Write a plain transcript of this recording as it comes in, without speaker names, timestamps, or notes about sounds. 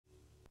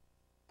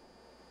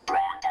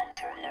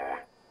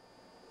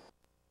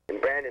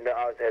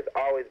has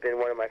always been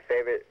one of my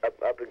favorite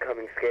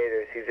up-and-coming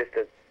skaters. He's just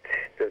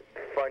the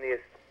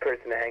funniest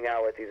person to hang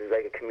out with. He's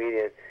like a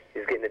comedian.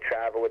 He's getting to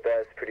travel with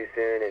us pretty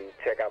soon and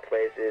check out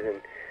places,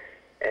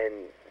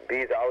 and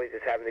B's always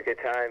just having a good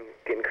time,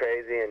 getting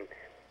crazy, and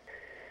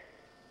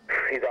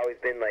he's always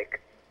been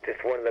like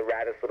just one of the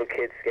raddest little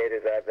kid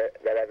skaters that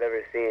I've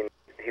ever seen.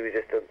 He was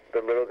just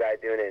the little guy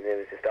doing it, and it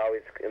was just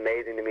always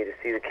amazing to me to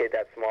see the kid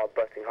that small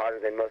busting harder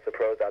than most of the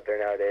pros out there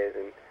nowadays.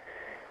 And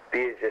B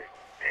is just,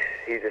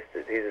 he's just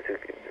the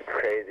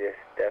craziest,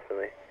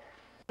 definitely.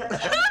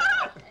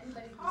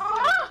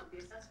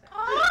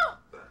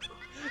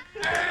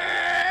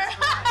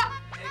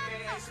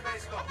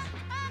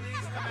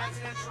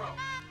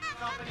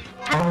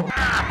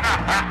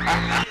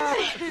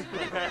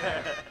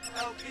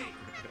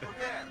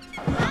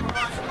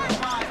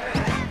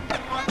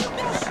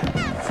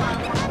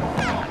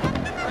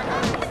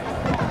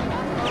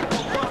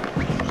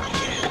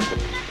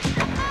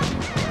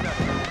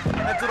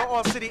 To the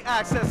off-city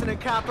access and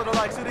encounter the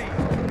likes of these.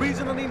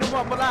 Regionally, the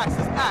one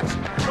relaxes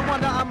action. No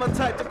wonder I'm a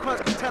type to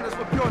crunch contenders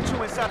for pure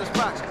chewing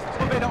satisfaction.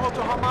 Pervade an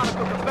ultra harmonic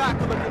with the back,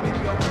 look at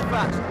mediocre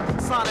faction.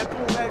 Sonic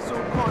boom,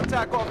 exude,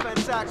 contact,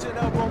 offense action.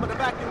 Aroma, the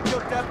vacuum, kill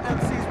deaf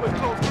MCs with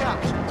closed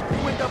caption.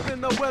 Wind up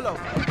in the willow,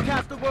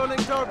 cast the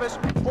whirling dervish.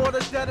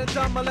 Orders dead and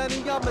dumb,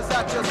 millennium is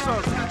at your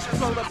service.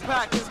 So the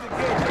pack is the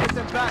gauge,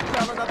 and back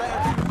down another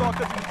MC thought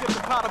that you give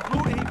the pot of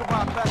blue, he can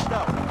ride best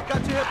up.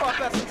 Got your hip-hop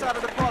best inside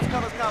of the cross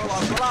colors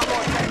catalog. Well, I'm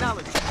on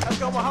technology. Let's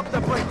go and hump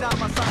to break down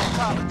my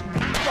Scientology.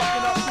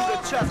 Fucking up through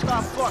the chest, I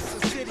bust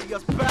the city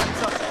as back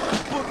touch.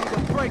 Boogie to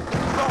break the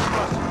drum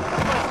rush.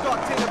 First start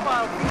tainted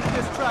by a beat,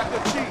 this track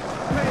of cheese.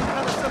 Pain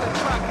penicillin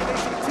track and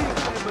ACT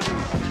family.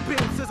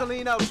 Being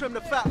sizzling out, trim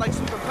the fat like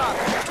super pop.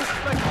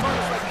 Disrespect the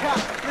runners like cat,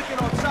 licking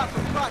on chops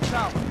from crotch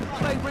top.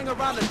 Play ring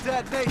around the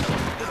dead nation.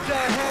 The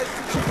dead head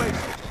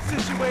situation.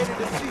 Situated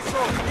in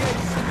seesaw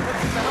creation.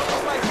 The help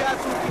us like gas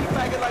who keep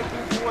faggot like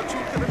blue or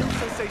truth to the new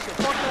sensation.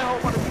 Fuck that hoe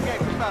wanna be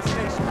anchored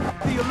fascination.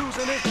 The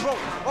illusion is broke.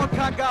 All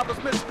kind gobblers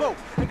misspoke.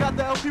 And got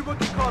the LP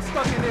rookie car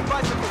stuck in their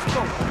bicycle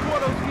stroke.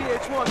 Portals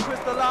VH1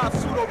 crystallized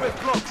pseudo wrist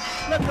bloke.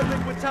 Let the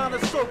liquid town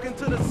is soak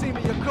into the seam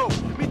of your coat.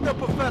 Meet the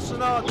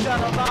professional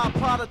data line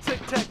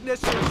politic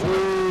technicians.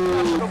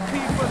 Capital P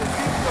for the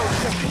deep throat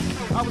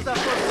shit. I was that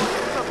first one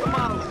to cut the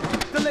monolith.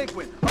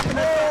 Delinquent, up in the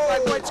back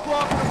like white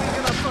squad for the league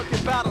in a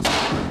circuit battle.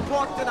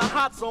 Parked in a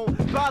hot zone,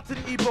 bow to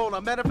the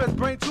Ebola. Manifest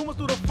brain tumor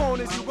through the phone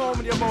as you roam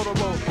in your motor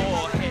road.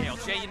 All hail,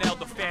 J&L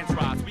the fans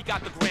rise. We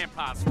got the grand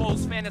prize.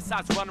 Foes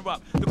fantasize runner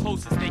up, the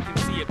closest they can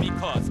see it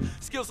because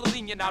skills are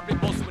lenient, I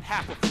rip most with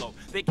half a flow.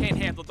 They can't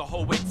handle the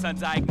whole weight, son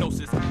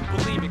diagnosis.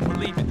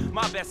 Believe it,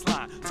 my best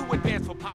line. Too advanced for pop.